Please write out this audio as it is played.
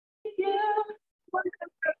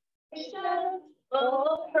nations,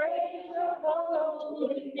 oh, praise your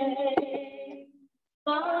holy name.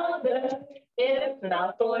 Father, if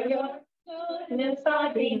not for your goodness,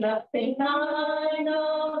 I'd be nothing. I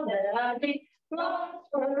know that I'd be lost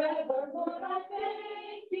forever. Lord, I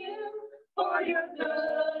thank you for your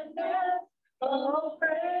goodness. Oh,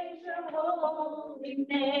 praise your holy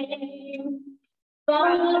name.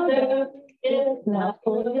 Father, if not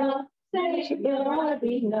for your Savior, I'd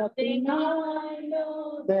be nothing. I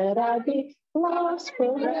know that I'd be lost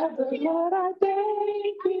forever. Lord, I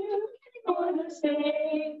thank you for the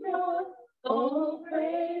Savior. Oh,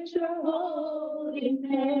 praise your holy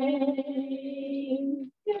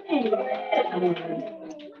name.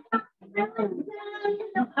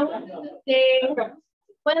 I want to sing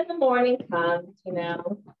when the morning comes, you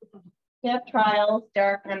know. You have trials,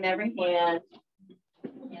 dark on every hand.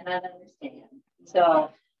 And I understand. So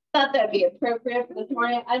thought that'd be appropriate for this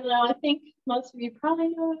morning. I don't know. I think most of you probably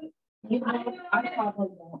know it. You know, I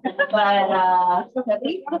probably don't. But at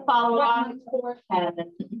least the follow on for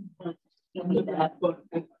heaven. You need that book.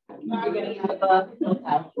 You're gonna need the book.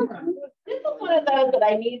 Okay. This is one of those that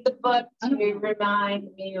I need the book to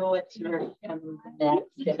remind me what's your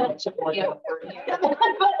next. But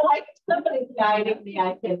like somebody's guiding me,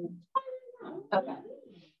 I can. Okay.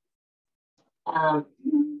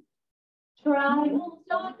 Trials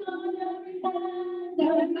knock on every hand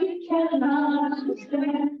and we cannot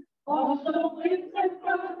understand. All the winds and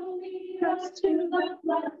trouble lead us to the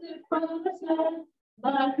blessed promised land.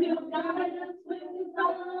 But he'll guide us with his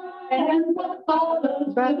eye, and what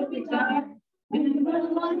follows will be time. We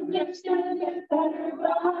will understand it better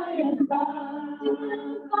by and by.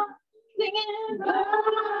 Singing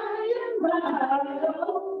by and by,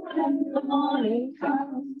 oh, when the morning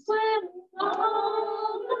comes, when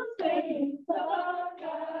all the saints are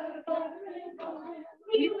gathering,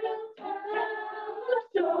 we will tell the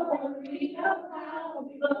story of how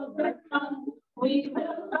we've overcome. We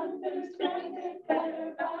will understand it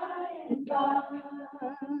better by and by.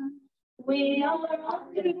 We are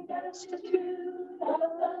often destitute of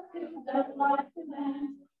the things that life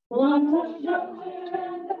demands. One to shelter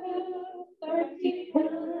and the thirsty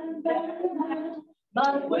hill and barren land.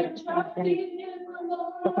 But we're trusting in the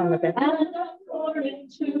Lord and according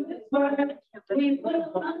to his word, we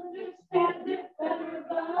will understand it better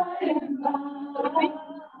by and by.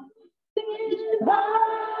 Singing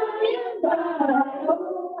by and by,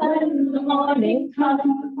 oh, when the morning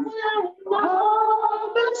comes, when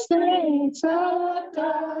all the saints of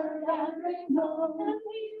God gathering home,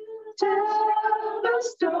 tell the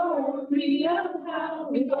story of how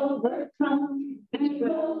we've overcome. We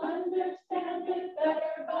will understand it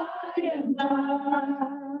better by and by.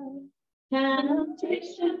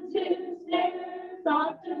 Temptations and snares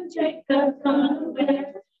often take us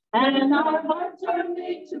unawares, and our hearts are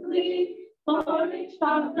made to bleed for each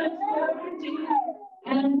thoughtless word deed.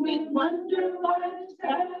 And we wonder what is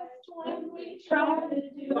best when we try to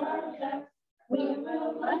do our best. We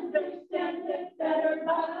will understand it better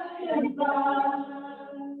by and by.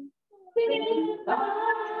 Singing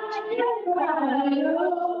by and by,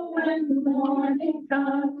 oh, when the morning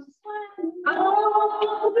comes, when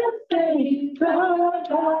all the saints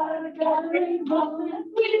are gathering home,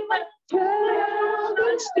 we will tell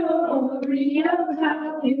the story of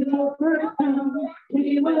how we overcome.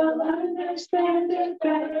 We will understand it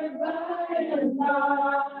better by and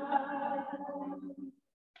by.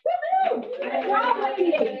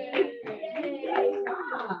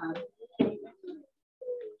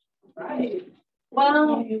 Right.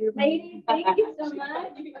 Well, ladies, thank you so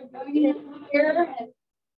much for joining us here.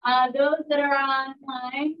 And those that are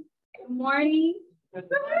online, good morning.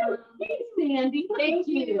 Hey, Sandy, thank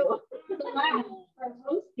you so much for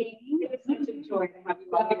hosting. It's such a joy to have you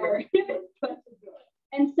here.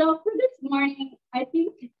 And so for this morning, I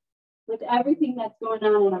think with everything that's going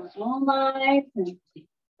on in our own lives and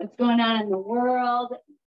what's going on in the world,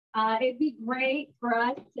 it'd be great for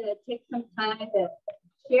us to take some time to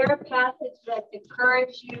share a passage that's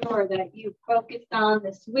encouraged you or that you focused on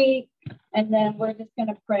this week, and then we're just going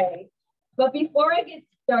to pray. But before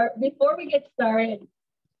we get started,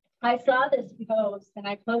 I saw this post and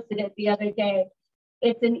I posted it the other day.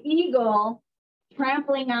 It's an eagle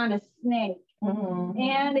trampling on a snake. Mm-hmm.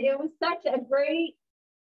 And it was such a great,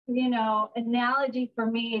 analogy for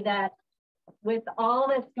me that with all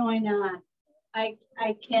that's going on, I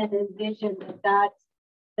can envision that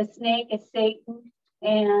the snake is Satan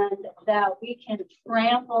and that we can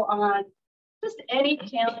trample on just any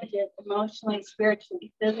challenges emotionally,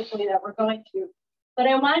 spiritually, physically that we're going through. But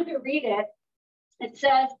I wanted to read it. It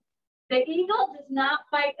says, the eagle does not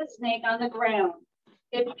fight the snake on the ground.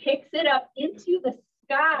 It picks it up into the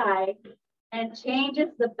sky and changes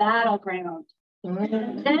the battleground.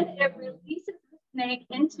 And then it releases the snake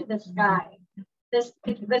into the sky.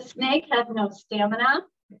 The snake has no stamina,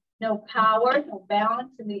 no power, no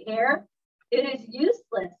balance in the air. It is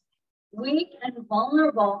useless, weak, and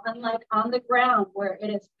vulnerable, unlike on the ground where it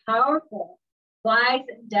is powerful, wise,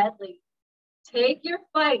 and deadly. Take your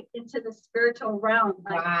fight into the spiritual realm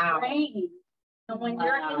by praying. And when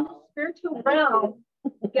you're in the spiritual realm,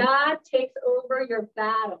 God takes over your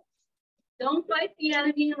battles. Don't fight the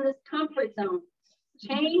enemy in this comfort zone.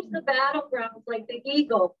 Change the battlegrounds like the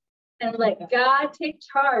eagle and let God take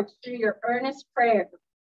charge through your earnest prayer.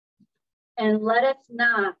 And let us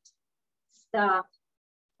not stop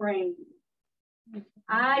praying.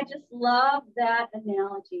 I just love that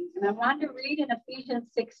analogy. And I want to read in Ephesians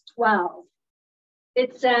 6:12.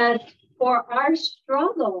 It says, for our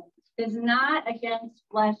struggle is not against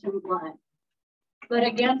flesh and blood, but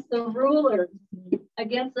against the rulers,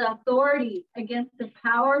 against the authorities, against the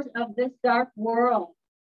powers of this dark world,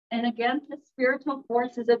 and against the spiritual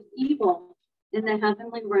forces of evil in the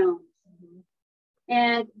heavenly realms.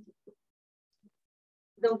 And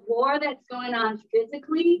the war that's going on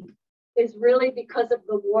physically is really because of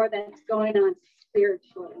the war that's going on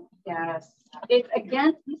spiritually. Yes. It's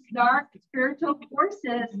against the dark spiritual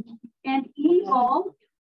forces, and evil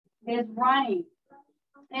is running.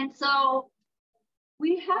 And so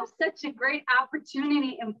we have such a great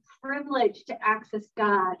opportunity and privilege to access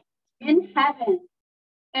God in heaven.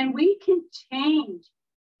 And we can change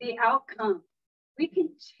the outcome. We can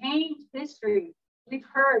change history. We've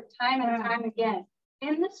heard time and time again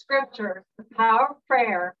in the scriptures the power of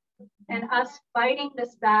prayer and us fighting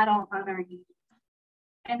this battle on our knees.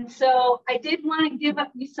 And so I did want to give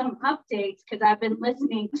you some updates because I've been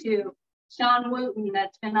listening to Sean Wooten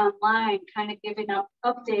that's been online kind of giving up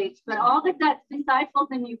updates, but all the disciples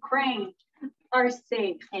in Ukraine are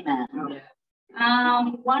safe. Amen.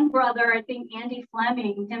 One brother, I think Andy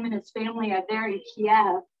Fleming, him and his family are there in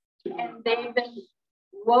Kieft, and they've been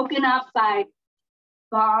woken up by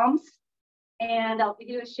bombs. And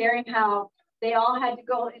he was sharing how they all had to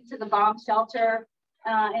go into the bomb shelter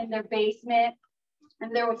in their basement,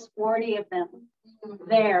 and there was 40 of them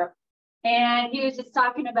there. And he was just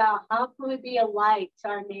talking about how could we be a light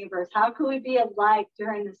to our neighbors? How could we be a light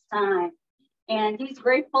during this time? And he's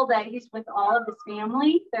grateful that he's with all of his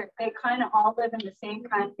family. They kind of all live in the same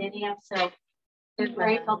condominium, so they're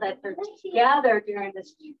grateful that they're together during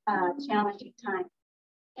this challenging time.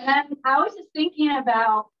 And I was just thinking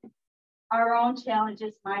about our own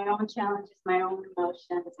challenges, my own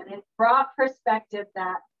emotions, and it brought perspective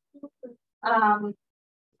that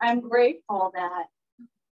I'm grateful that,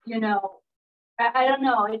 you know, I don't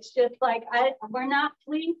know, it's just like we're not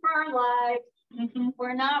fleeing for our lives. Mm-hmm.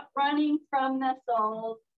 We're not running from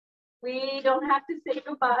missiles. We don't have to say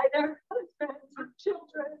goodbye to our husbands or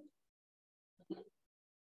children.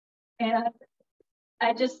 And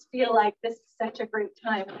I just feel like this is such a great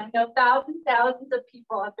time. I know thousands of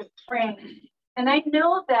people have been praying. And I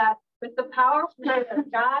know that with the power of prayer,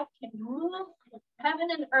 God can move heaven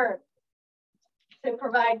and earth to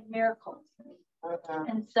provide miracles.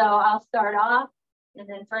 And so I'll start off. And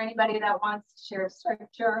then for anybody that wants to share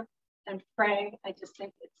scripture and pray, I just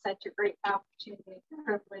think it's such a great opportunity and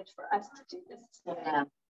privilege for us to do this. Yeah.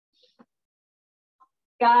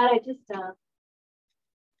 God, I just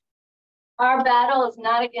our battle is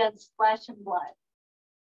not against flesh and blood.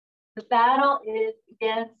 The battle is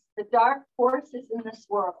against the dark forces in this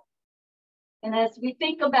world. And as we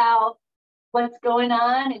think about what's going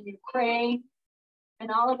on in Ukraine and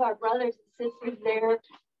all of our brothers and sisters there,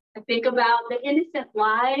 I think about the innocent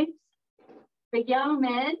lives, the young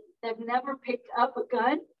men that have never picked up a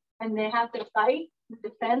gun and they have to fight to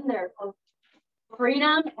defend their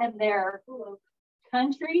freedom and their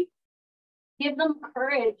country. Give them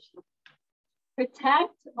courage.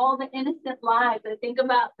 Protect all the innocent lives. I think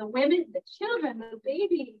about the women, the children, the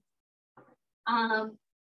babies,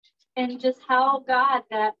 and just how, God,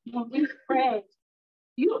 that when we pray,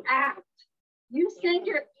 you act, you send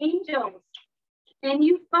your angels, and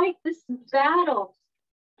you fight this battle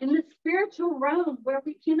in the spiritual realm where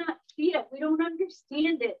we cannot see it. We don't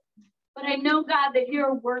understand it. But I know, God, that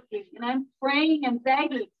you're working, and I'm praying and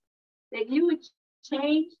begging that you would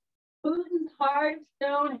change Putin's heart of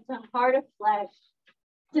stone into a heart of flesh,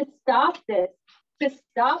 to stop this, to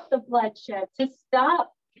stop the bloodshed, to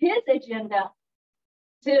stop his agenda,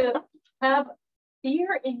 to have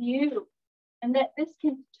fear in you, and that this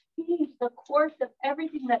can change the course of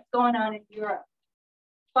everything that's going on in Europe.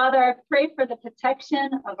 Father, I pray for the protection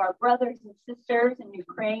of our brothers and sisters in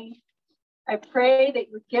Ukraine. I pray that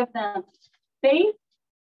you would give them faith,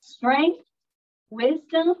 strength,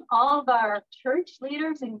 wisdom, all of our church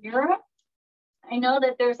leaders in Europe. I know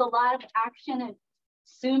that there's a lot of action in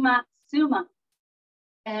Suma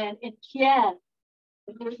and in Kieft.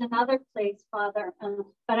 There's another place, Father,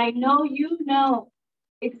 but I know you know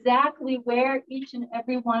exactly where each and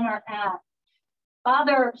every one are at.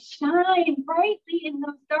 Father, shine brightly in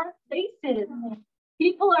those dark places.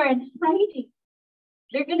 People are in hiding.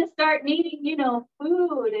 They're going to start needing,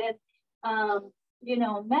 food and,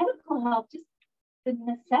 medical help, just the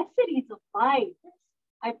necessities of life.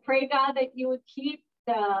 I pray, God, that you would keep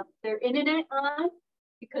their internet on,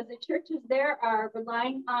 because the churches there are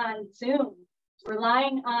relying on Zoom,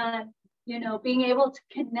 relying on, being able to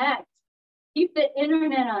connect. Keep the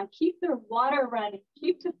internet on, keep their water running,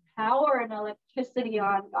 keep the power and electricity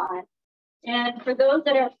on, God. And for those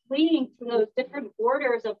that are fleeing to those different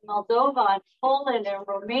borders of Moldova and Poland and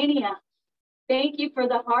Romania, thank you for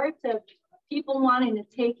the hearts of people wanting to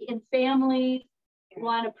take in families,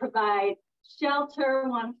 want to provide shelter,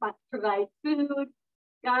 want to provide food,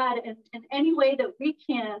 God, in any way that we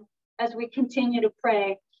can as we continue to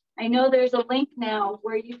pray. I know there's a link now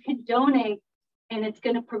where you can donate, and it's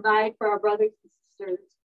going to provide for our brothers and sisters.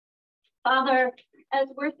 Father, as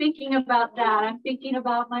we're thinking about that, I'm thinking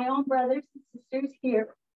about my own brothers and sisters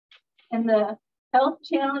here and the health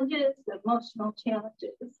challenges, the emotional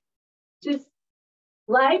challenges. Just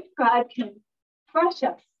life, God, can crush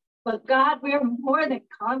us, but God, we are more than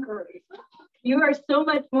conquerors. You are so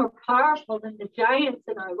much more powerful than the giants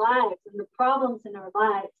in our lives and the problems in our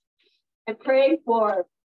lives. I pray for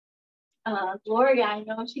Gloria. I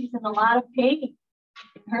know she's in a lot of pain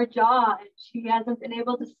in her jaw and she hasn't been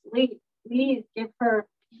able to sleep. Please give her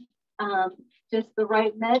just the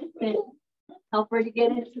right medicine. Help her to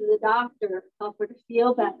get into the doctor. Help her to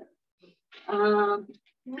feel better.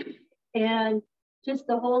 And just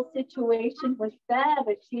the whole situation with Bev,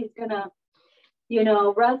 if she's gonna,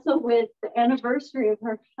 wrestle with the anniversary of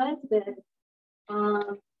her husband.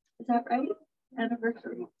 Is that right?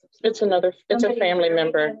 Anniversary. It's a family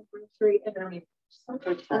member. Anniversary.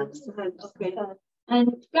 Okay.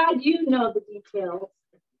 And God, you know the details.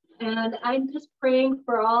 And I'm just praying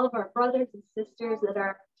for all of our brothers and sisters that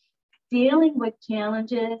are dealing with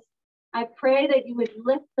challenges. I pray that you would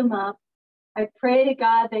lift them up. I pray to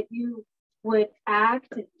God that you would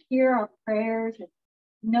act and hear our prayers and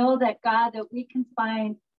know that, God, that we can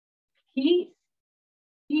find peace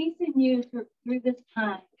in you through this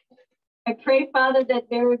time. I pray, Father, that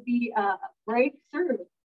there would be a breakthrough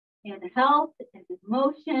in health and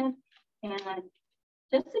emotion and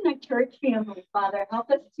just in a church family, Father.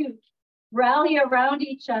 Help us to rally around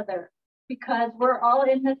each other because we're all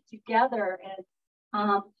in this together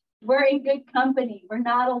and we're in good company. We're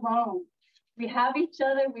not alone. We have each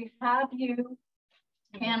other. We have you.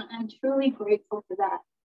 And I'm truly grateful for that.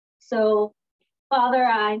 So, Father,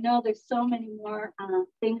 I know there's so many more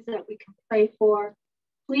things that we can pray for.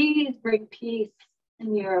 Please bring peace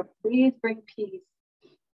in Europe. Please bring peace.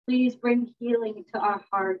 Please bring healing to our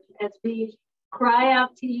hearts as we cry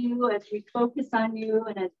out to you, as we focus on you,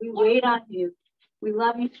 and as we wait on you. We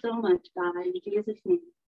love you so much, God. In Jesus' name,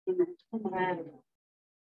 amen. Amen.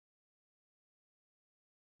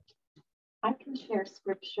 I can share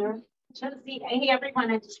scripture. Josie, hey everyone,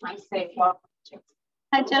 I just want to say welcome.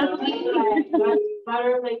 Hi, Josie.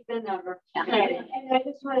 Better late than never. Okay. And I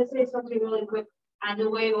just want to say something really quick. On the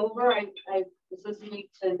way over, I was listening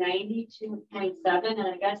to 92.7, and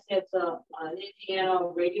I guess it's an Indiana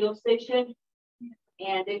radio station.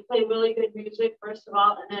 And they play really good music, first of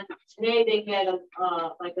all. And then today they had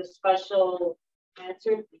like a special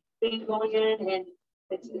concert thing going in, and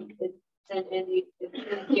it's in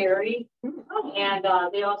Gary. And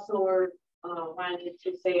they also were wanted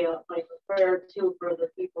to say like a prayer too for the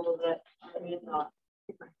people that are in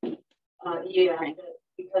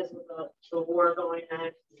because of the war going on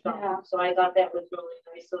and stuff. Yeah. So I thought that was really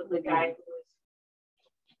nice. So the guy who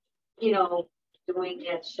was, doing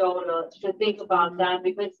that show to think about them,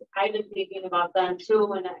 because I've been thinking about them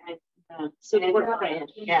too, and we're praying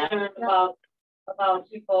about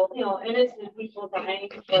people, innocent people dying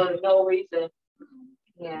for no reason.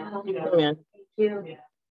 Yeah. Amen. Thank you. Yeah.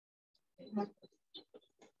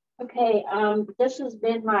 Okay, this has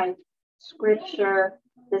been my scripture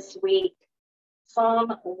this week.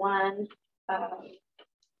 Psalm 1,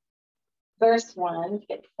 verse 1,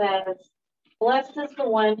 it says, "Blessed is the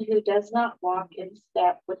one who does not walk in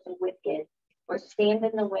step with the wicked, or stand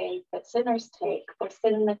in the way that sinners take, or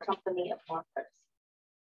sit in the company of mockers.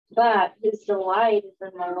 But his delight is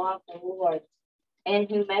in the law of the Lord,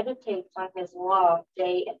 and who meditates on his law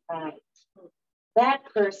day and night. That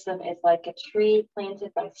person is like a tree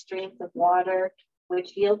planted by streams of water,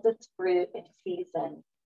 which yields its fruit in season,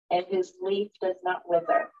 and whose leaf does not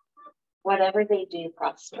wither. Whatever they do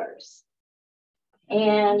prospers.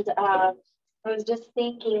 And I was just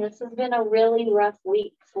thinking, this has been a really rough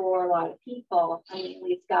week for a lot of people. I mean,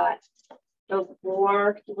 we've got the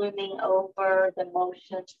war looming over, the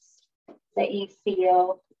emotions that you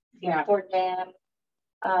feel for them.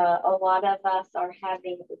 A lot of us are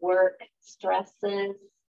having work stresses.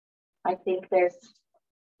 I think there's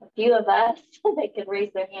a few of us that could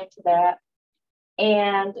raise their hand to that.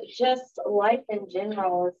 And just life in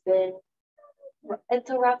general has been, it's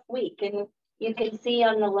a rough week. And you can see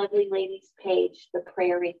on the Lovely Ladies page the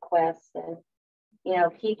prayer requests. And, you know,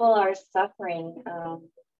 people are suffering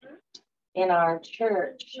in our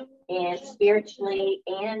church, and spiritually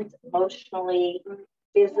and emotionally,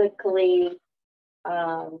 physically.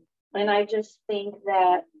 And I just think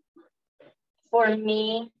that for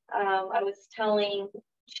me, I was telling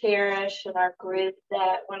Cherish in our group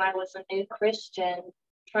that when I was a new Christian,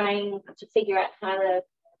 trying to figure out how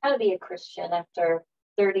to be a Christian after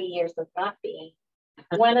 30 years of not being,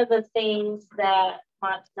 one of the things that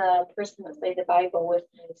the person that studied the Bible with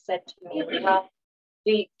me said to me, well,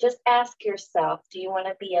 just ask yourself, do you want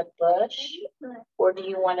to be a bush or do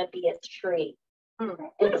you want to be a tree?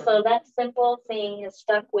 And so that simple thing has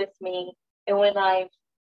stuck with me. And when I'm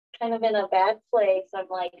kind of in a bad place, I'm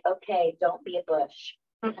like, okay, don't be a bush.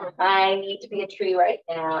 I need to be a tree right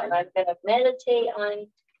now. And I'm going to meditate on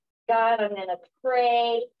God. I'm going to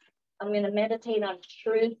pray. I'm going to meditate on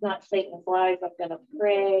truth, not Satan's lies. I'm going to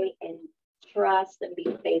pray and trust and be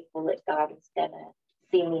faithful that God is going to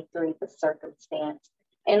see me through the circumstance.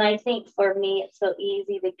 And I think for me, it's so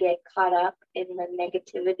easy to get caught up in the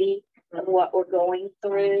negativity of what we're going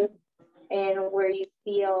through, and where you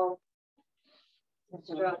feel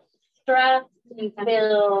stressed, you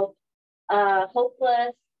feel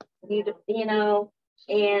hopeless, you know,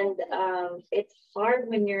 and it's hard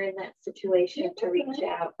when you're in that situation to reach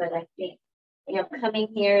out. But I think, you know, coming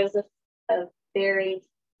here is a very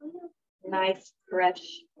nice, fresh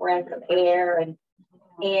breath of air, and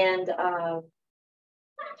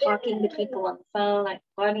talking to people on the phone. Like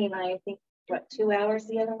Bonnie and I think, 2 hours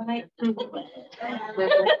the other night?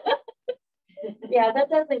 Yeah, that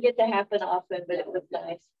doesn't get to happen often, but it was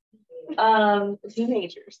nice.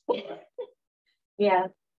 Teenagers. Yeah.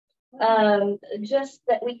 Just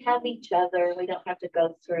that we have each other. We don't have to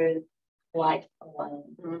go through life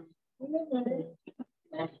alone.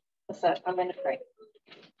 So I'm going to pray.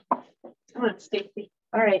 Come on, Stacy.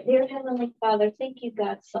 All right, dear Heavenly Father, thank you,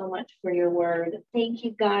 God, so much for your word. Thank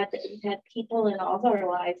you, God, that we've had people in all of our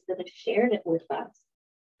lives that have shared it with us,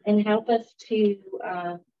 and help us to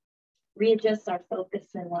readjust our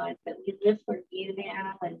focus in life, that we live for you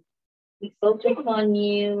now, and we focus on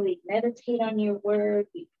you, we meditate on your word,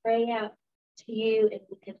 we pray out to you, and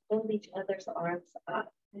we can hold each other's arms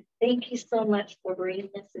up. Thank you so much for bringing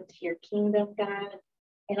us into your kingdom, God.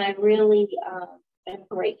 And I really I'm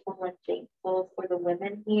grateful and thankful for the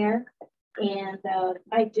women here. And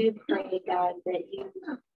I do pray, God, that you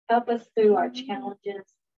help us through our challenges.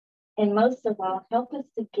 And most of all, help us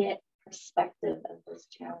to get perspective of those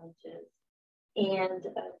challenges. And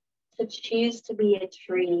to choose to be a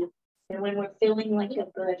tree. And when we're feeling like a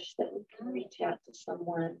bush, that we can reach out to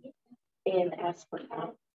someone and ask for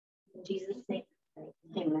help. In Jesus' name,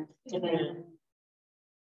 amen. Amen.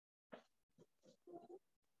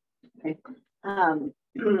 Okay.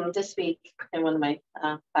 This week in one of my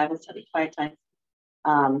Bible study quiet times,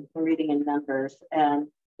 we're reading in Numbers, and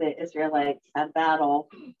the Israelites had battle,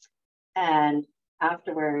 and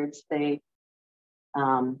afterwards they,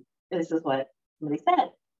 this is what somebody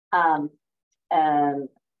said, and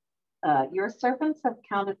your servants have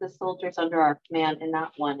counted the soldiers under our command, and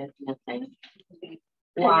not one is missing.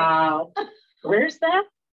 Wow. Where's that?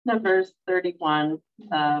 Numbers 31,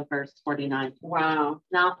 verse 49. Wow.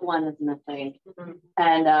 Not one is missing.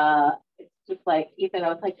 And it's just like, even I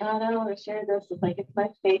was like, God, I don't want to share this. It's like, it's my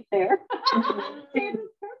faith there.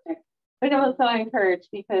 But I was so encouraged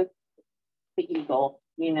because the eagle,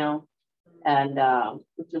 you know, and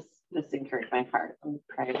it just encouraged my heart. I'm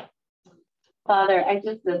praying. Father, I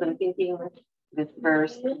just, as I'm thinking this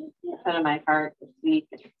verse, kind of my heart this week,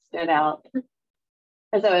 it stood out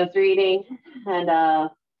as I was reading, and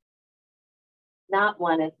not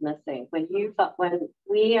one is missing. When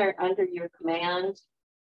we are under your command,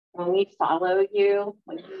 when we follow you,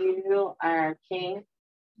 when you are our king,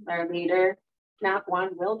 our leader, not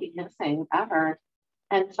one will be missing ever.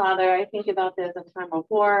 And Father, I think about this in time of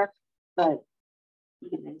war, but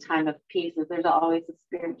even in time of peace, there's always a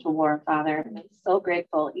spiritual war, Father. And I'm so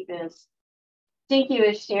grateful, even as Jinky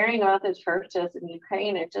was sharing about the churches in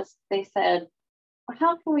Ukraine, they said,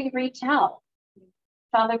 how can we reach out?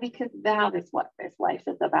 Father, because that is what this life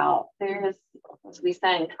is about. There's, as we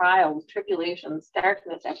sang, trials, tribulations,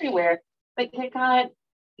 darkness everywhere. But dear God,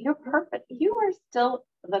 you're perfect. You are still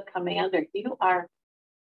the commander. You are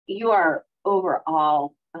over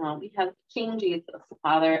all. We have King Jesus,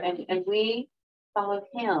 Father, and we follow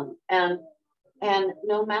him. And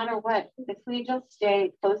no matter what, if we just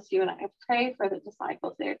stay close to you, and I pray for the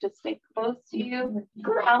disciples there, just stay close to you,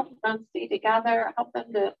 help them stay together, help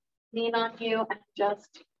them to lean on you, and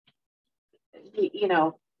just,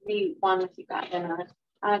 be one with you, God. And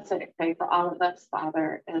I so pray for all of us,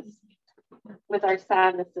 Father, as with our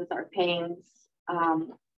sadnesses, our pains,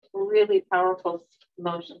 really powerful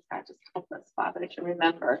emotions, God, just help us, Father, to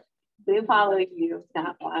remember we follow you,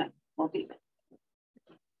 not what will be.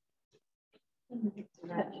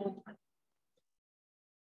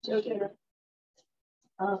 So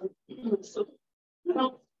I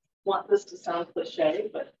don't want this to sound cliche,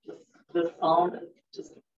 but this psalm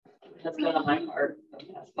just has been on my heart the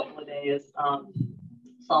past couple of days.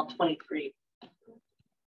 Psalm 23.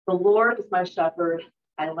 The Lord is my shepherd,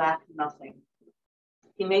 I lack nothing.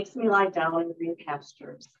 He makes me lie down in green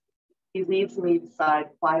pastures. He leads me beside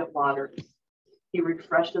quiet waters. He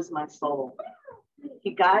refreshes my soul.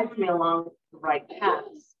 He guides me along the right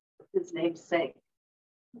paths for his name's sake.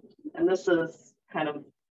 And this is kind of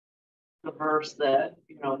the verse that,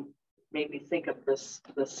 made me think of this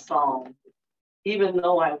psalm. Even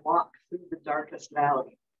though I walk through the darkest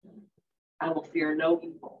valley, I will fear no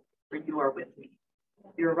evil, for you are with me.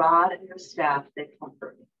 Your rod and your staff, they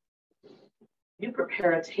comfort me. You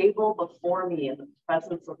prepare a table before me in the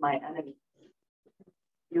presence of my enemies.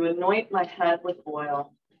 You anoint my head with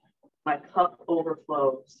oil. My cup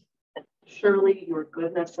overflows. Surely your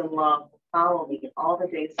goodness and love will follow me all the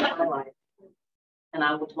days of my life, and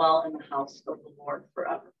I will dwell in the house of the Lord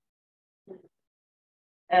forever.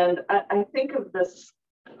 And I think of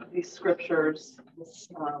these scriptures, this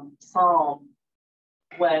psalm,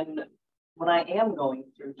 when I am going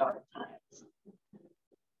through dark times,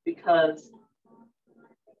 because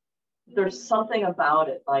there's something about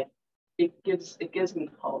it, like it gives me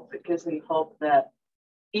hope. It gives me hope that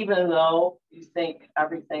even though you think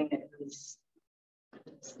everything is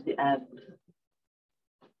the end,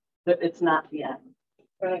 it's not the end.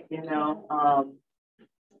 Right.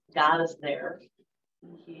 God is there.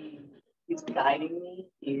 He's guiding me.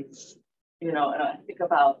 He's, and I think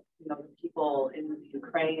about, the people in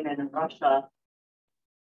Ukraine and in Russia.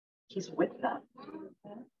 He's with them.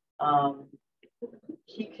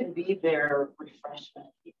 He can be their refreshment.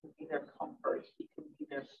 He can be their comfort. He can be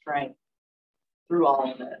their strength through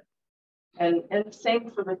all of it. And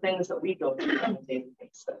same for the things that we go through on a daily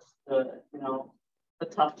basis. The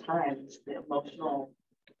tough times, the emotional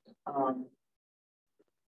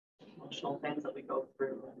things that we go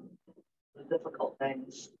through, and the difficult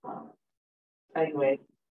things. Anyway,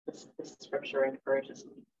 this scripture encourages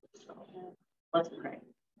me. So let's pray.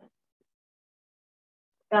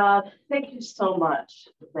 God, thank you so much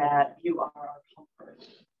that you are our comfort,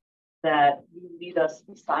 that you lead us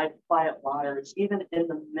beside quiet waters, even in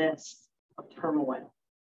the midst of turmoil.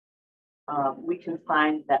 We can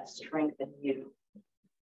find that strength in you.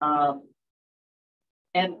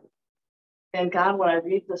 And God, when I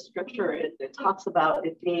read the scripture, it talks about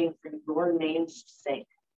it being for your name's sake,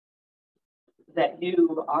 that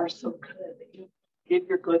you are so good, that you give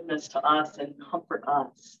your goodness to us and comfort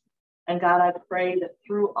us. And God, I pray that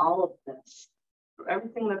through all of this, through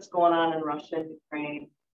everything that's going on in Russia and Ukraine,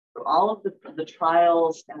 through all of the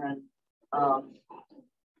trials and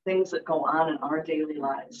things that go on in our daily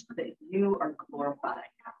lives, that you are glorified.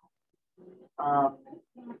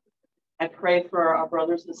 I pray for our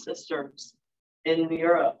brothers and sisters in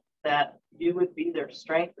Europe that you would be their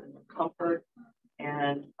strength and their comfort,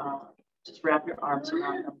 and just wrap your arms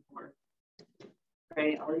around them, Lord.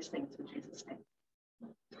 Pray all these things in Jesus' name.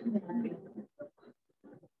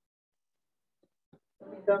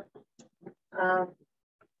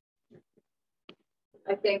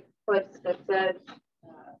 I think what it said,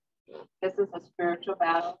 this is a spiritual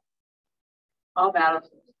battle. All battles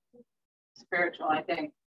are spiritual, I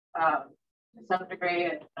think, to some degree,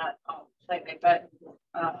 and not slightly, but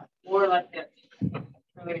more like this.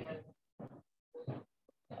 Really is.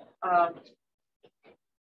 And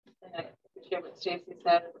I appreciate what Stacy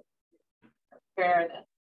said. Prayer, that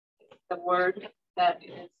the word that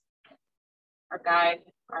is our guide,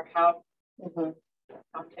 our help, our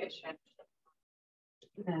foundation.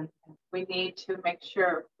 We need to make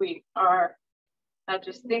sure we are not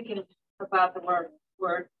just thinking about the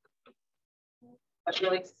word, but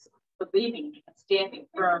really believing and standing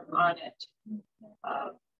firm on it.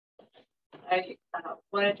 I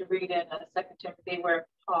wanted to read in 2 Timothy where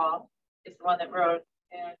Paul is the one that wrote,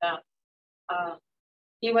 and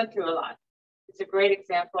he went through a lot. It's a great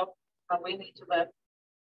example how we need to live.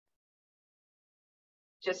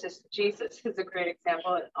 Just as Jesus is a great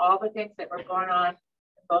example, and all the things that were going on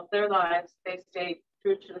in both their lives, they stayed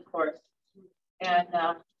true to the course. And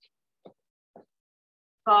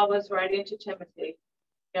Paul was writing to Timothy,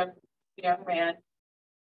 young man,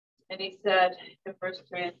 and he said in verse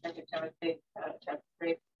 3 in 2 Timothy chapter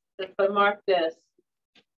 3, but mark this,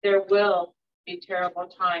 there will be terrible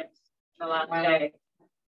times in the last day.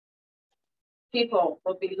 People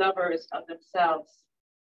will be lovers of themselves,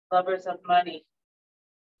 lovers of money.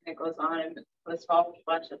 And it goes on and lists off a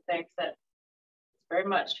bunch of things that is very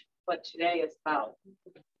much what today is about.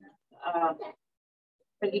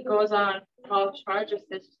 But he goes on, Paul charges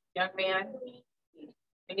this young man,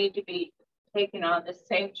 we need to be taking on the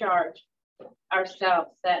same charge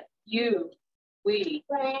ourselves, that we,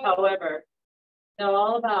 however, know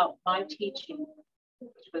all about my teaching,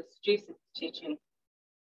 which was Jesus' teaching,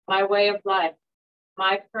 my way of life,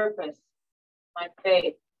 my purpose, my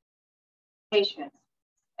faith, patience,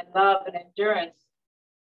 and love and endurance,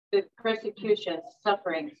 the persecutions,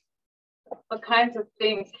 sufferings. What kinds of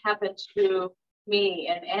things happened to me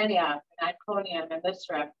in Antioch, and Iconium, and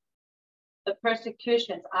Lystra? The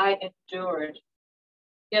persecutions I endured,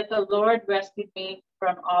 yet the Lord rescued me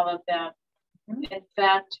from all of them. In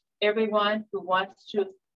fact, everyone who wants to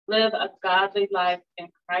live a godly life in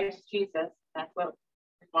Christ Jesus, that's what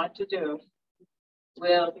we want to do,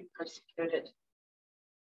 will be persecuted.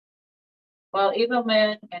 While evil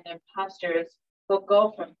men and impostors will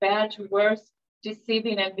go from bad to worse,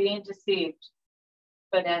 deceiving and being deceived.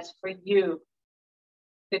 But as for you,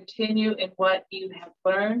 continue in what you have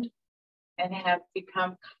learned and have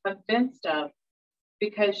become convinced of,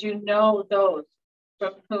 because you know those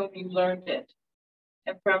from whom you learned it.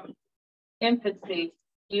 And from infancy,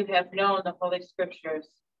 you have known the Holy Scriptures,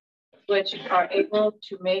 which are able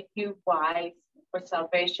to make you wise for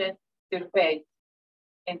salvation through faith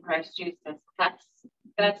in Christ Jesus.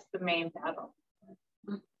 That's the main battle.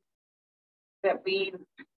 That we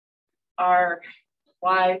are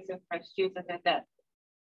wise in Christ Jesus, and that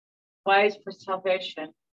wise for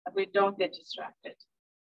salvation, that we don't get distracted.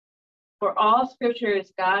 For all Scripture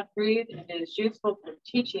is God-breathed and is useful for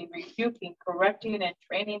teaching, rebuking, correcting, and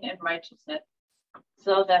training in righteousness,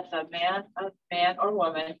 so that the man or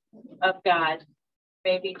woman of God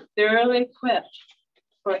may be thoroughly equipped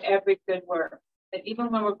for every good work. That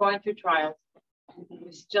even when we're going through trials,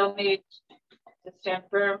 we still need to stand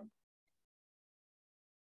firm,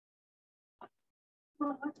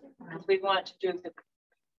 because we want to do the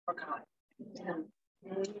for God.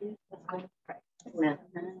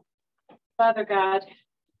 Amen. Father God,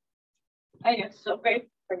 I am so grateful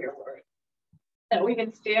for your word, that we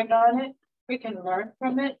can stand on it, we can learn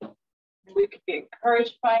from it, we can be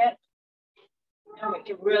encouraged by it, and we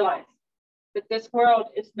can realize that this world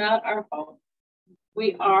is not our home.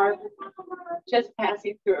 We are just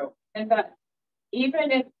passing through, and that even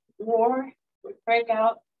if war would break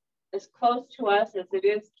out as close to us as it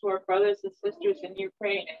is to our brothers and sisters in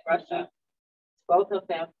Ukraine and Russia, both of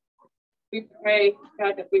them, we pray,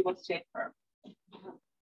 God, that we will stay firm.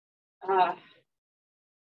 I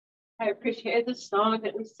appreciate the song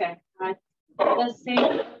that we sang, God, the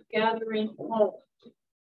saints gathering home.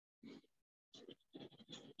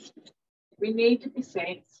 We need to be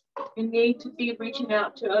saints. We need to be reaching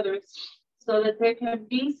out to others so that they can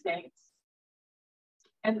be saints,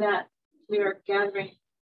 and that we are gathering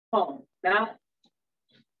home, not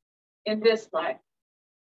in this life,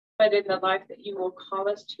 but in the life that you will call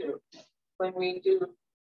us to when we do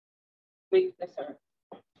leave this earth.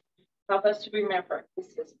 Help us to remember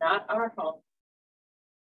this is not our home.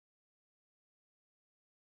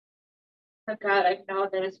 But God, I know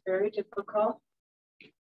that it's very difficult.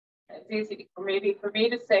 It's easy for me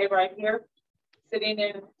to say right here, sitting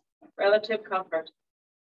in relative comfort.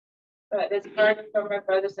 But it's hard for my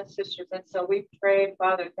brothers and sisters. And so we pray,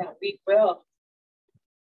 Father, that we will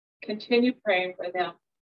continue praying for them,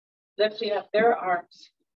 lifting up their arms.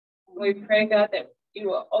 We pray, God, that you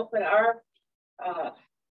will open our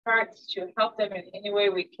hearts to help them in any way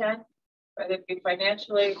we can, whether it be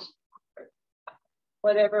financially, or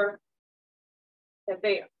whatever, that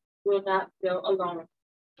they will not feel alone,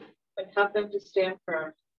 but help them to stand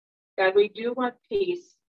firm. God, we do want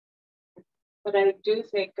peace, but I do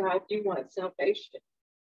think, God, you want salvation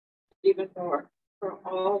even more for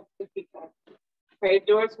all the people. Pray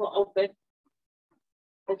doors will open,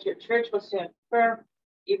 that your church will stand firm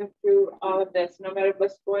even through all of this, no matter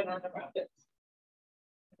what's going on around us.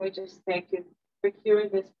 We just thank you for hearing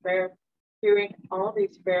this prayer hearing all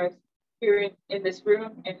these prayers here in this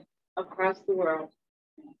room and across the world.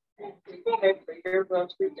 We pray for your will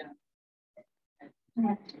to be done.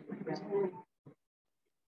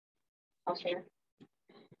 I'll share.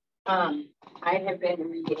 I have been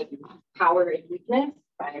reading Power and Weakness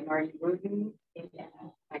by Martin Wooten in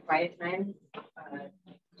my quiet times.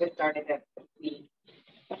 Just started it this week.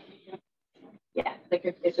 Yeah,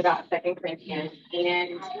 it's about 2 Corinthians.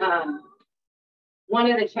 And one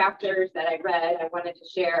of the chapters that I read, I wanted to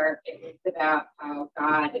share, is about how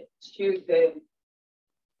God chooses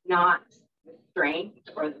not the strength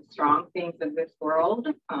or the strong things of this world.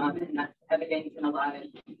 And that's evident in a lot of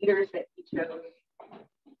leaders that he chose,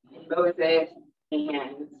 in Moses,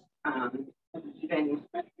 and even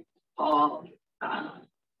Paul,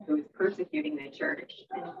 who was persecuting the church.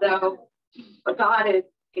 And so, but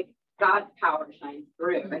God's power shines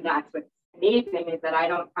through, and that's what's amazing, is that I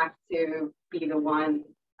don't have to be the one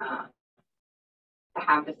to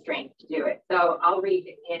have the strength to do it. So I'll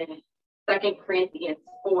read in 2 Corinthians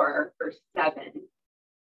 4, verse 7.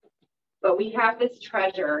 But we have this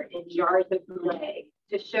treasure in jars of clay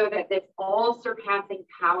to show that this all-surpassing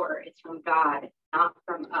power is from God, not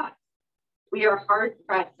from us. We are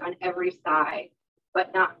hard-pressed on every side,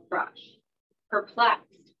 but not crushed,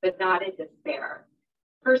 perplexed, but not in despair,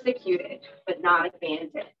 persecuted, but not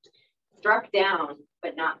abandoned, struck down,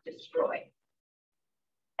 but not destroyed.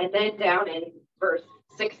 And then down in verse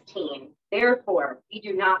 16, therefore, we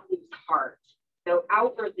do not lose heart. Though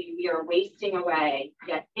outwardly we are wasting away,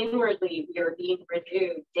 yet inwardly we are being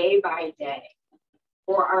renewed day by day.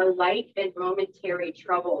 For our light and momentary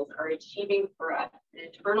troubles are achieving for us an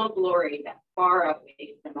eternal glory that far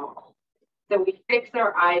outweighs them all. So we fix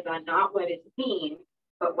our eyes on not what is seen,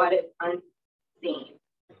 but what is unseen.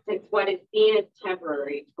 Since what is seen is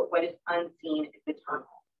temporary, but what is unseen is eternal.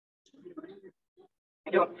 I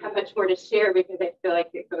don't have much more to share because I feel like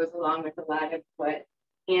it goes along with a lot of what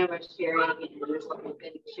Anne was sharing and what we've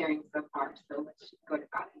been sharing so far. So let's just go to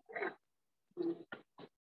God in prayer.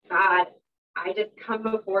 God, I just come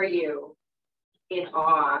before you in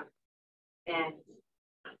awe and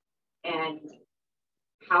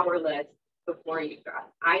powerless before you, God.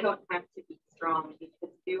 I don't have to be strong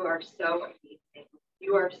because you are so amazing.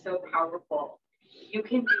 You are so powerful. You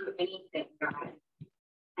can do anything, God.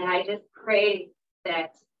 And I just pray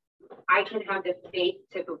that I can have the faith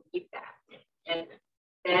to believe that. And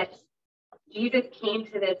that Jesus came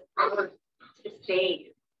to this earth to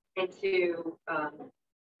save and to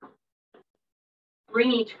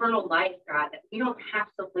bring eternal life, God, that we don't have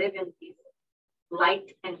to live in these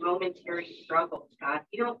light and momentary struggles, God.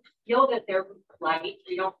 We don't feel that they're light.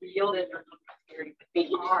 We don't feel that they're momentary, but they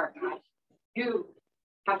are, God. You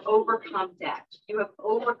have overcome death. You have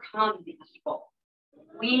overcome the evil.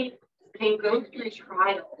 We can go through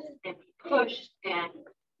trials and be pushed and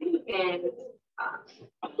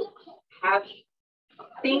have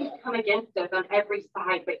things come against us on every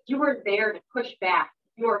side, but you are there to push back.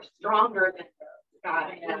 You are stronger than those,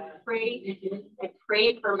 God. And I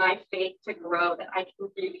pray for my faith to grow, that I can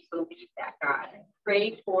really believe that, God. I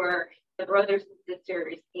pray for the brothers and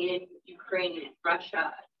sisters in Ukraine and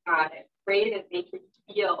Russia, God. I pray that they can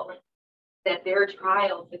feel that their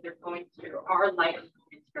trials that they're going through are light and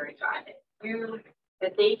momentary, God.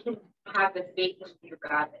 That they can have the faith in you,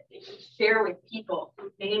 God, that they can share with people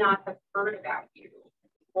who may not have heard about you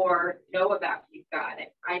or know about you, God. And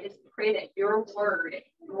I just pray that your word and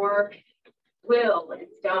your will is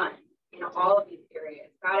done in all of these areas.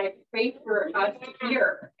 God, I pray for us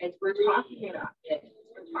here as we're talking about it.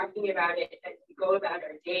 We're talking about it as we go about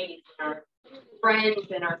our days and our friends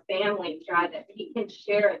and our families, God, that we can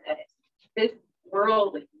share that this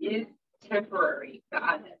world is temporary,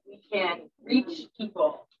 God, that we can reach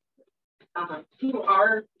people who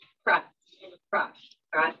are pressed and crushed,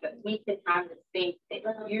 God, that we can have the faith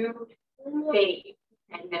that you save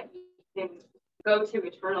and that we can go to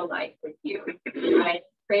eternal life with you. I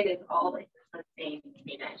pray this all in your name.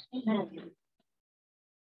 Amen.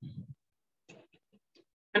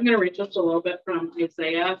 I'm going to read just a little bit from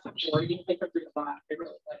Isaiah 40. I could read a lot. I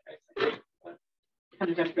really like Isaiah. But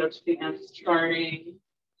kind of going to go to the end, starting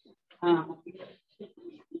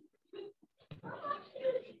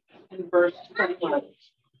in verse 21.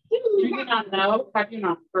 Do you not know? Have you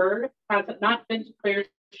not heard? Has it not been declared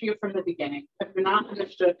to you from the beginning? Have you not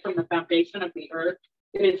understood from the foundation of the earth?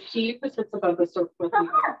 It is he who sits above the surface of the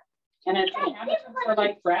earth, and its inhabitants are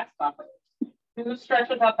like grasshoppers. Who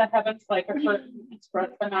stretches out the heavens like a curtain and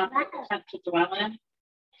spreads them out like a tent to dwell in?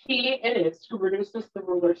 He it is who reduces the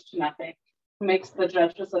rulers to nothing, who makes the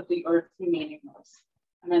judges of the earth meaningless.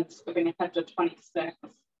 And then skipping ahead to 26.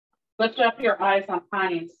 Lift up your eyes on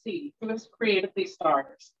high and see who has created these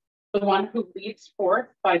stars. The one who leads forth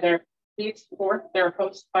their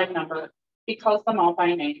host by number. He calls them all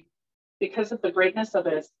by name. Because of the greatness of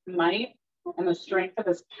his might and the strength of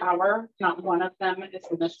his power, not one of them is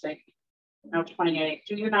missing. Now 28.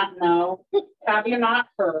 Do you not know? Have you not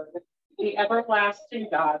heard? The everlasting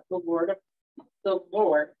God, the Lord,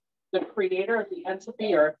 the creator of the ends of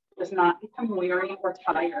the earth, does not become weary or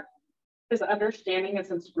tired. His understanding is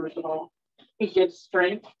inscrutable. He gives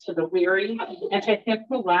strength to the weary, and to him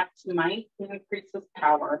who lacks might, he increases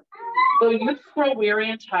power. Though youths grow weary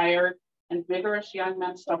and tired, and vigorous young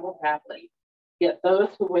men stumble badly, yet those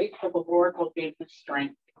who wait for the Lord will gain his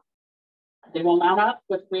strength. They will mount up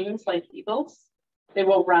with wings like eagles. They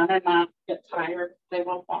will run and not get tired. They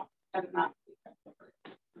will walk and not be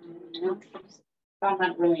tired. I found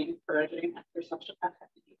that really encouraging after such a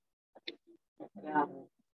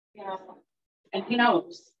yeah. And he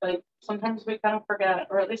knows, like sometimes we kind of forget,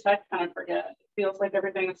 or at least I kind of forget. It feels like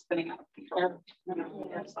everything is spinning out of control.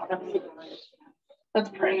 Let's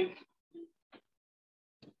pray.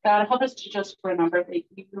 God, help us to just remember that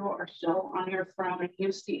you are still on your throne and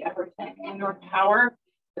you see everything, and your power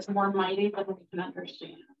is more mighty than we can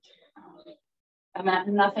understand. And that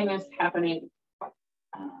nothing is happening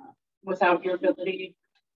without your ability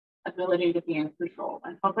to be in control.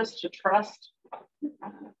 And help us to trust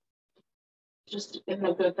just in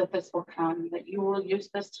the good that this will come, that you will use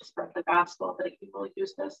this to spread the gospel, that you will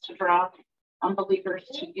use this to draw unbelievers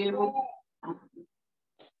to you.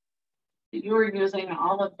 You are using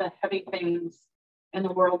all of the heavy things in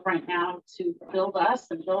the world right now to build us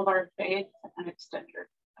and build our faith and extend your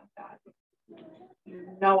kingdom, God.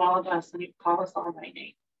 You know all of us and you call us all by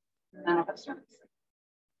name. None of us are missing.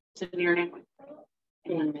 It's in your name we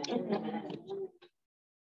pray. Amen.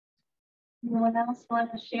 Anyone else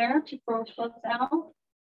want to share before we close out?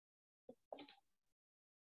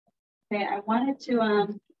 Okay, I wanted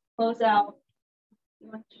to close out.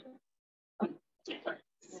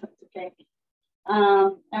 Okay. I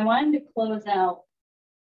wanted to close out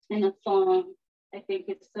in a song. I think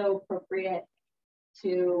it's so appropriate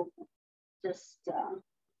to just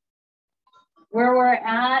where we're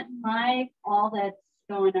at in life, all that's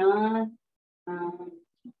going on.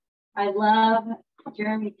 I love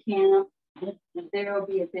Jeremy Camp. There will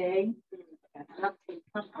be a day.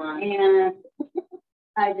 And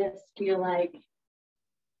I just feel like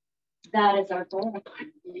that is our goal.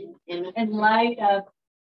 In light of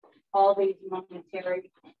all these momentary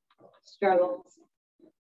struggles,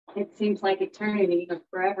 it seems like eternity or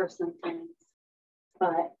forever sometimes,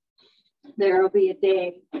 but there will be a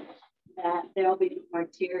day that there will be no more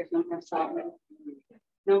tears, no more sorrow,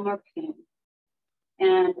 no more pain.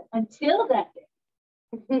 And until that day,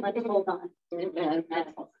 let's hold on.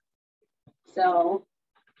 So,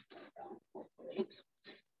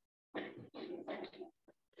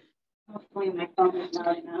 hopefully my phone is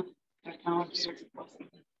loud enough. I try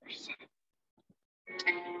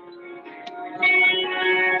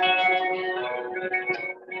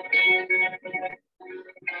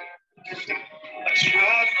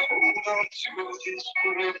to hold on to this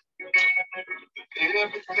world,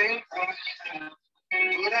 everything I have,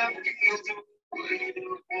 but I feel the weight of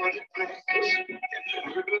what it brings,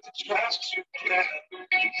 and hurt that tries to grab.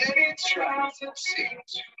 Many trials that seem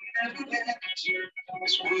to never end.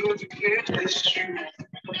 This world declares this truth.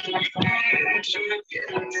 And to get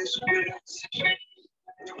this grace,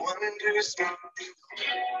 the wonder is not new.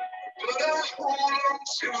 But I hold on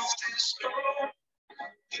to this love.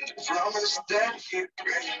 And the promise that he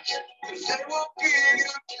brings, there will be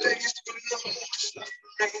a place for no more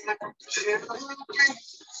suffering. There will be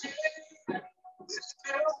with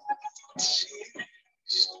no more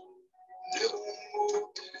tears, no more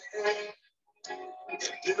pain, and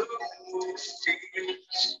no more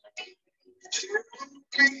fears. There will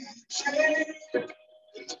be a day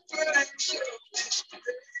in the burdens of this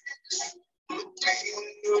place will be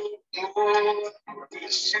no more. To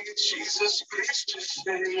see Jesus face to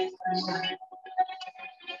face,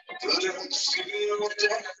 but I'm still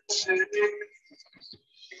dancing.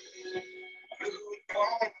 Hold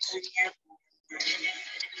on to you.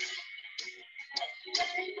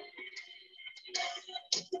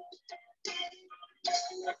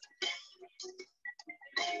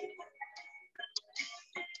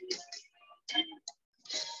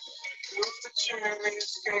 The journey is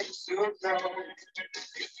so long.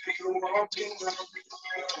 If you're walking on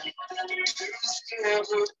there's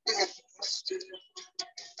never been a step.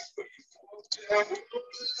 But you fall down alone.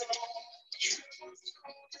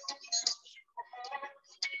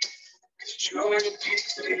 Cause joy and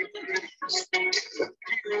peace they brings, the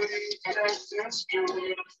beauty that is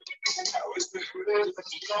true. was the hurt of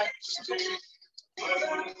life stay. But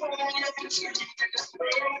I wanted to see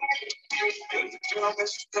the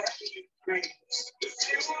promise that you bring. If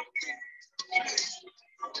you want me,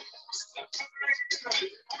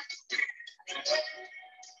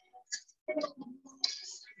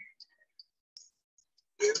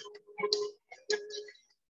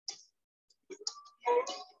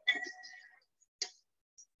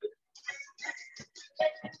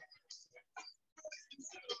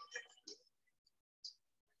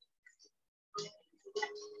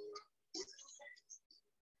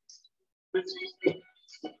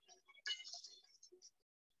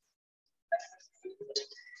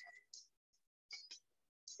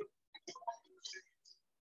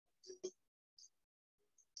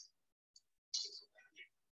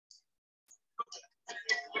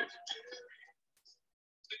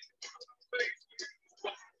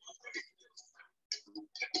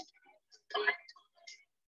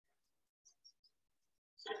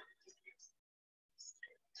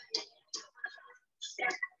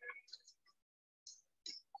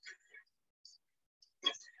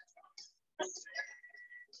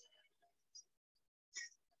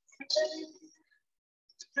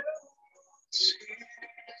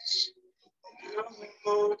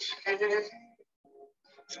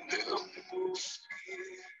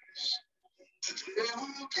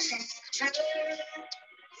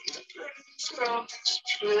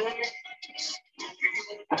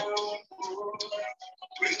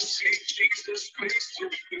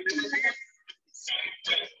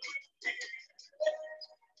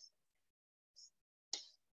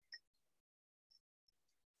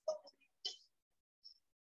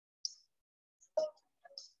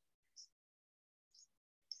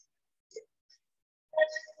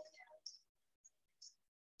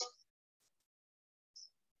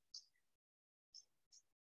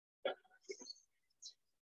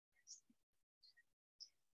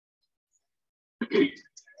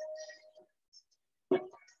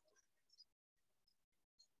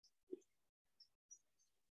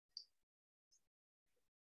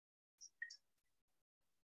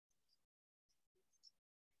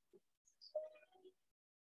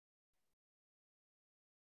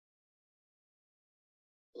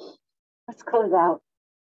 Let's close out.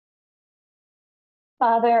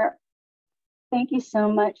 Father, thank you so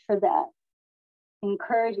much for that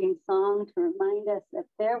encouraging song to remind us that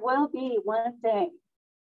there will be one day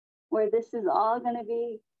where this is all going to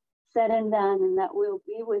be said and done, and that we'll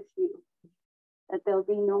be with you, that there'll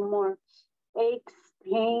be no more aches,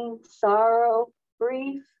 pain, sorrow,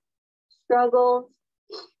 grief, struggles,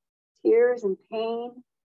 tears, and pain.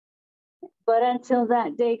 But until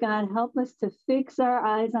that day, God, help us to fix our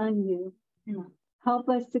eyes on you. Help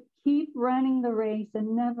us to keep running the race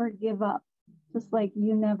and never give up, just like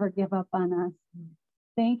you never give up on us.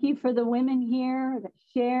 Thank you for the women here that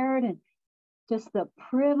shared, and just the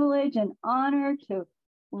privilege and honor to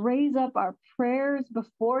raise up our prayers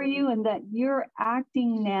before you, and that you're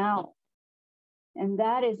acting now. And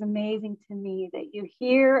that is amazing to me, that you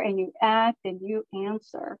hear and you act and you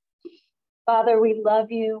answer. Father, we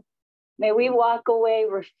love you. May we walk away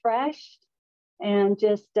refreshed and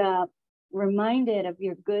just reminded of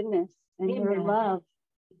your goodness and your love.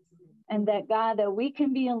 And that, God, that we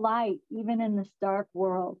can be a light even in this dark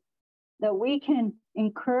world, that we can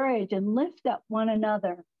encourage and lift up one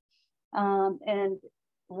another and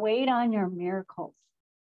wait on your miracles.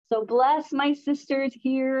 So bless my sisters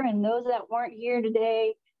here and those that weren't here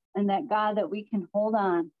today, and that, God, that we can hold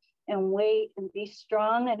on and wait and be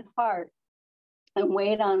strong in heart and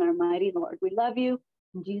wait on our mighty Lord. We love you.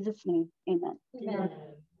 In Jesus' name, amen. Amen.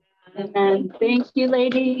 Amen. Thank you,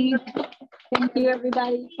 ladies. Thank you,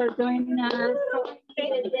 everybody, for joining us.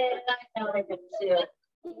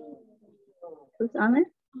 Who's on it?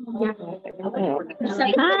 Yeah.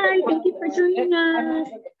 Hi, thank you for joining us.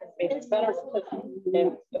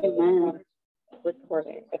 Amen.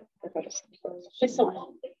 Recording.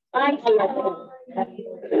 I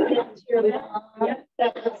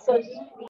that was so